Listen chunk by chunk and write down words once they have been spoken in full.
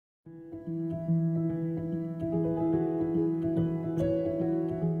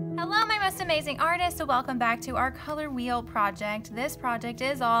amazing artists, so welcome back to our color wheel project. This project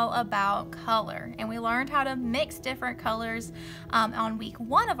is all about color, and we learned how to mix different colors on week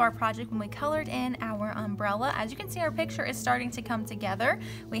 1 of our project when we colored in our umbrella. As you can see, our picture is starting to come together.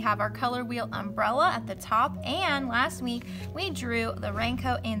 We have our color wheel umbrella at the top, and last week we drew the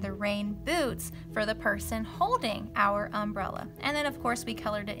raincoat and the rain boots for the person holding our umbrella. And then of course we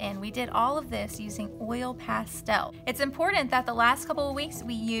colored it in. We did all of this using oil pastel. It's important that the last couple of weeks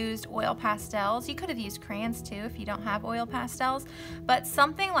we used oil pastels. You could have used crayons too if you don't have oil pastels, but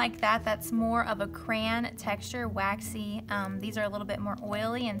something like that that's more of a crayon texture, waxy. These are a little bit more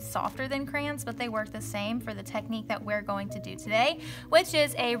oily and softer than crayons, but they work the same for the technique that we're going to do today, which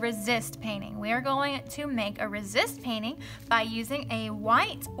is a resist painting. We are going to make a resist painting by using a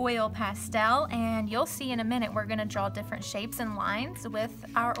white oil pastel, and you'll see in a minute we're going to draw different shapes and lines with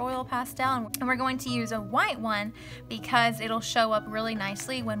our oil pastel, and we're going to use a white one because it'll show up really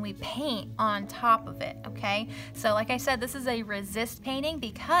nicely when we paint on top of it, okay? So like I said, this is a resist painting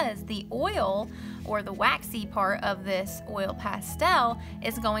because the oil or the waxy part of this oil pastel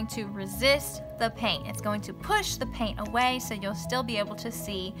is going to resist the paint. It's going to push the paint away, so you'll still be able to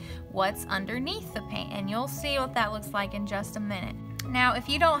see what's underneath the paint, and you'll see what that looks like in just a minute. Now, if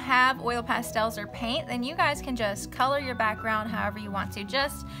you don't have oil pastels or paint, then you guys can just color your background however you want to.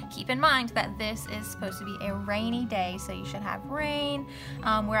 Just keep in mind that this is supposed to be a rainy day, so you should have rain.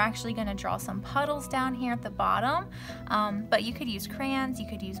 We're actually going to draw some puddles down here at the bottom, but you could use crayons, you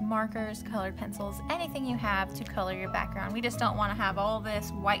could use markers, colored pencils, anything you have to color your background. We just don't want to have all this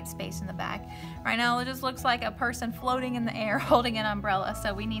white space in the back. Right now it just looks like a person floating in the air holding an umbrella,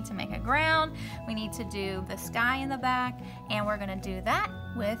 so we need to make a ground, we need to do the sky in the back, and we're going to do that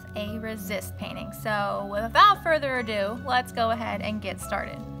with a resist painting. So without further ado, let's go ahead and get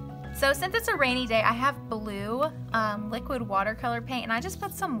started. So since it's a rainy day, I have blue liquid watercolor paint, and I just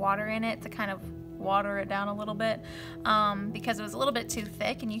put some water in it to kind of water it down a little bit because it was a little bit too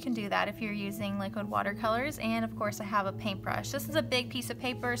thick, and you can do that if you're using liquid watercolors. And of course I have a paintbrush. This is a big piece of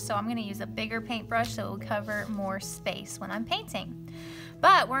paper, so I'm going to use a bigger paintbrush so it will cover more space when I'm painting.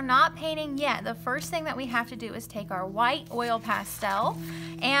 But we're not painting yet. The first thing that we have to do is take our white oil pastel,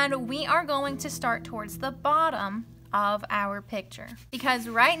 and we are going to start towards the bottom of our picture, because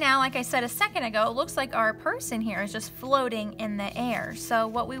right now, like I said a second ago, it looks like our person here is just floating in the air. So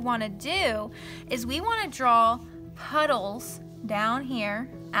what we want to do is we want to draw puddles down here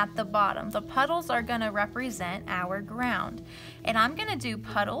at the bottom. The puddles are going to represent our ground, and I'm going to do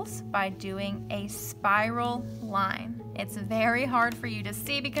puddles by doing a spiral line. It's very hard for you to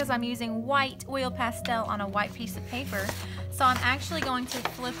see because I'm using white oil pastel on a white piece of paper, so I'm actually going to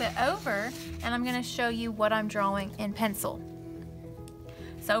flip it over and I'm going to show you what I'm drawing in pencil.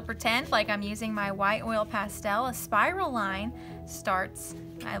 So pretend like I'm using my white oil pastel. A spiral line starts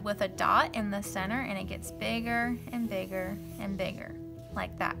with a dot in the center, and it gets bigger and bigger and bigger,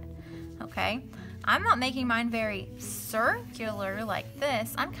 like that, okay? I'm not making mine very circular like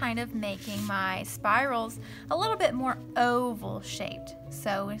this. I'm kind of making my spirals a little bit more oval shaped.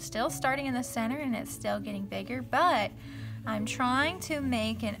 So we're still starting in the center and it's still getting bigger, but I'm trying to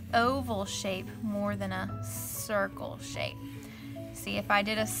make an oval shape more than a circle shape. See, if I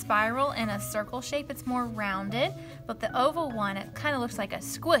did a spiral in a circle shape, it's more rounded, but the oval one, it kind of looks like a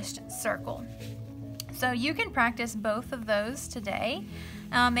squished circle. So you can practice both of those today.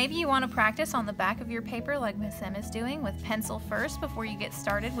 Maybe you want to practice on the back of your paper like Miss Em is doing, with pencil first before you get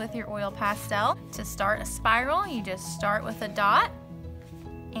started with your oil pastel. To start a spiral, you just start with a dot,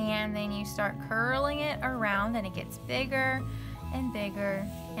 and then you start curling it around, and it gets bigger and bigger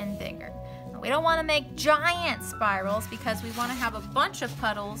and bigger. We don't want to make giant spirals because we want to have a bunch of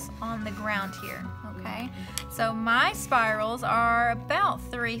puddles on the ground here, okay? So my spirals are about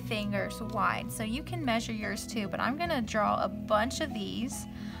 3 fingers wide, so you can measure yours too, but I'm going to draw a bunch of these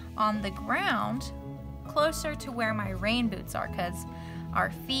on the ground closer to where my rain boots are, because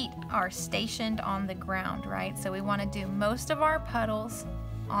our feet are stationed on the ground, right? So we want to do most of our puddles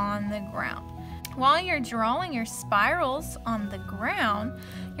on the ground. While you're drawing your spirals on the ground,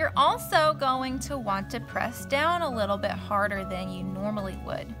 you're also going to want to press down a little bit harder than you normally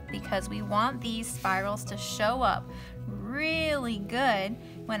would, because we want these spirals to show up really good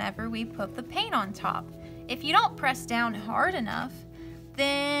whenever we put the paint on top. If you don't press down hard enough,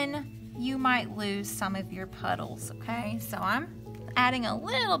 then you might lose some of your puddles, okay? So I'm adding a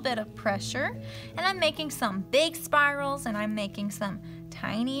little bit of pressure, and I'm making some big spirals, and I'm making some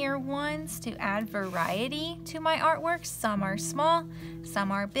tinier ones to add variety to my artwork. Some are small,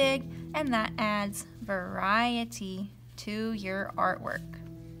 some are big, and that adds variety to your artwork.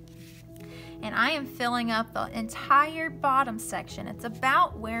 And I am filling up the entire bottom section. It's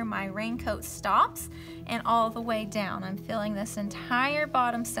about where my raincoat stops and all the way down. I'm filling this entire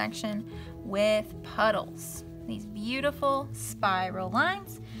bottom section with puddles. These beautiful spiral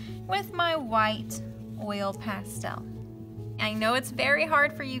lines with my white oil pastel. I know it's very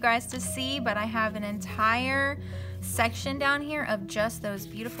hard for you guys to see, but I have an entire section down here of just those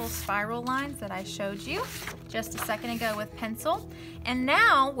beautiful spiral lines that I showed you just a second ago with pencil. And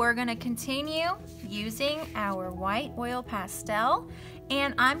now we're gonna continue using our white oil pastel,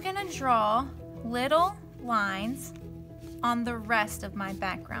 and I'm gonna draw little lines on the rest of my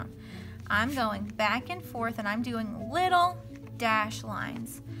background. I'm going back and forth and I'm doing little dash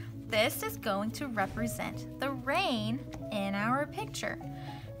lines. This is going to represent the rain in our picture.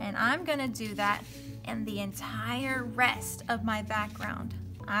 And I'm gonna do that in the entire rest of my background.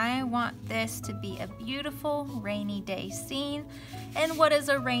 I want this to be a beautiful rainy day scene. And what is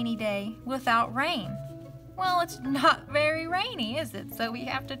a rainy day without rain? Well, it's not very rainy, is it? So we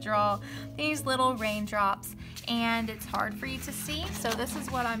have to draw these little raindrops, and it's hard for you to see. So this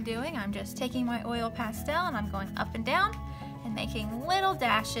is what I'm doing. I'm just taking my oil pastel and I'm going up and down and making little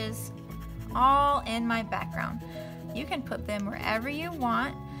dashes all in my background. You can put them wherever you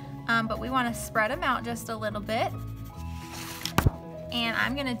want, but we want to spread them out just a little bit. And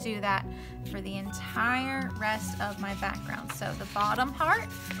I'm going to do that for the entire rest of my background. So the bottom part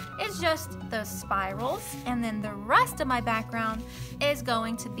is just those spirals, and then the rest of my background is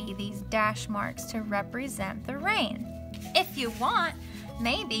going to be these dash marks to represent the rain. If you want,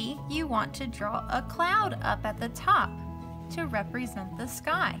 maybe you want to draw a cloud up at the top to represent the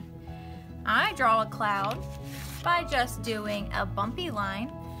sky. I draw a cloud by just doing a bumpy line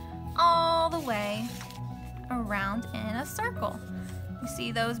all the way around in a circle. You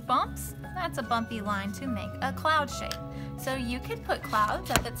see those bumps? That's a bumpy line to make a cloud shape. So you could put clouds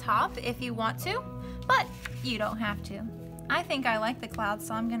at the top if you want to, but you don't have to. I think I like the clouds,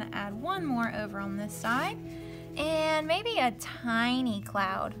 so I'm gonna add one more over on this side and maybe a tiny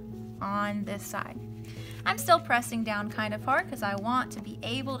cloud on this side. I'm still pressing down kind of hard because I want to be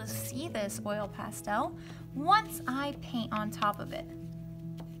able to see this oil pastel once I paint on top of it.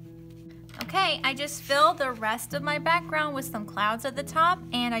 Okay, I just filled the rest of my background with some clouds at the top,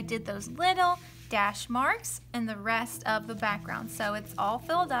 and I did those little dash marks in the rest of the background. So it's all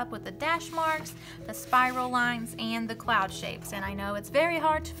filled up with the dash marks, the spiral lines, and the cloud shapes. And I know it's very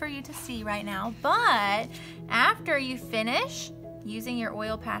hard for you to see right now, but after you finish using your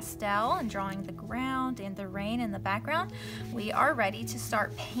oil pastel and drawing the ground and the rain in the background, we are ready to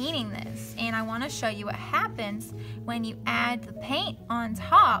start painting this. And I want to show you what happens when you add the paint on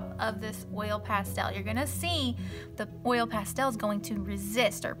top of this oil pastel. You're going to see the oil pastel is going to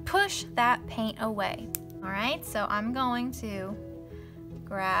resist or push that paint away. All right, so I'm going to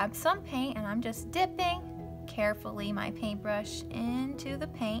grab some paint and I'm just dipping carefully my paintbrush into the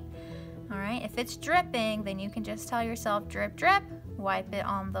paint. All right, if it's dripping, then you can just tell yourself drip, drip, wipe it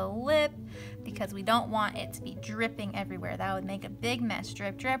on the lip, because we don't want it to be dripping everywhere. That would make a big mess.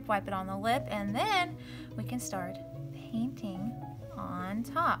 Drip, drip, wipe it on the lip, and then we can start painting on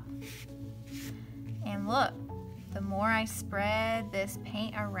top. And look, the more I spread this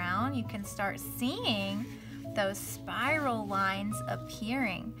paint around, you can start seeing those spiral lines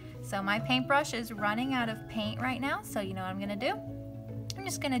appearing. So my paintbrush is running out of paint right now, so you know what I'm gonna do? I'm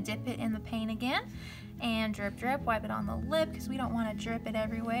just gonna dip it in the paint again and drip, drip, wipe it on the lip because we don't want to drip it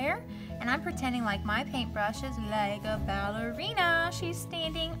everywhere. And I'm pretending like my paintbrush is like a ballerina. She's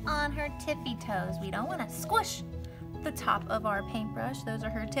standing on her tippy toes. We don't want to squish the top of our paintbrush. Those are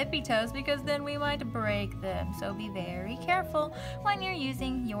her tippy toes because then we might break them. So be very careful when you're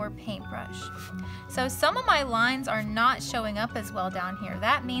using your paintbrush. So some of my lines are not showing up as well down here.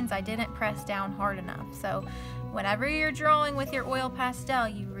 That means I didn't press down hard enough. So whenever you're drawing with your oil pastel,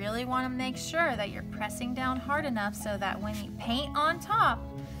 you really want to make sure that you're pressing down hard enough so that when you paint on top,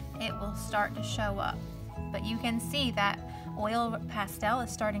 it will start to show up. But you can see that oil pastel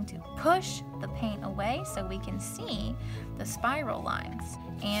is starting to push the paint away so we can see the spiral lines.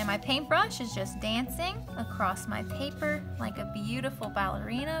 And my paintbrush is just dancing across my paper like a beautiful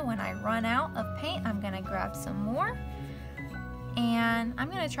ballerina. When I run out of paint, I'm gonna grab some more. And I'm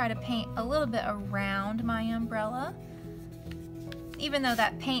gonna try to paint a little bit around my umbrella. Even though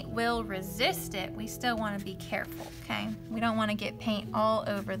that paint will resist it, we still wanna be careful, okay? We don't wanna get paint all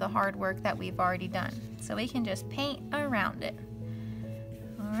over the hard work that we've already done. So we can just paint around it.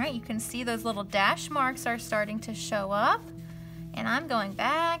 All right, you can see those little dash marks are starting to show up. And I'm going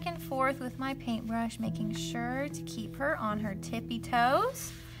back and forth with my paintbrush, making sure to keep her on her tippy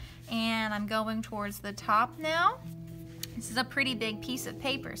toes. And I'm going towards the top now. This is a pretty big piece of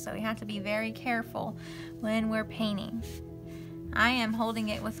paper, so we have to be very careful when we're painting. I am holding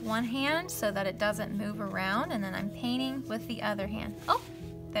it with one hand so that it doesn't move around, and then I'm painting with the other hand. Oh,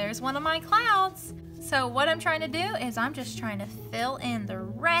 there's one of my clouds. So what I'm trying to do is I'm just trying to fill in the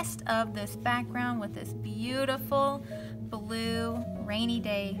rest of this background with this beautiful blue rainy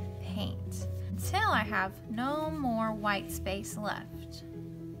day paint until I have no more white space left.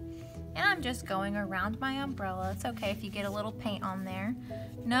 And I'm just going around my umbrella. It's okay if you get a little paint on there.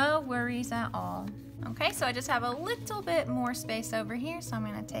 No worries at all. Okay, so I just have a little bit more space over here, so I'm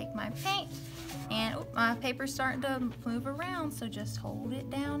gonna take my paint and my paper's starting to move around, so just hold it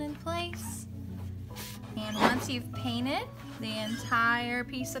down in place. And once you've painted the entire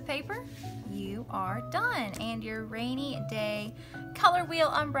piece of paper, you are done. And your rainy day color wheel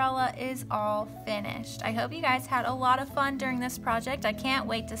umbrella is all finished. I hope you guys had a lot of fun during this project. I can't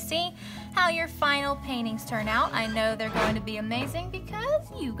wait to see how your final paintings turn out. I know they're going to be amazing because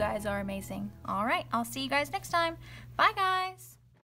you guys are amazing. All right, I'll see you guys next time. Bye, guys.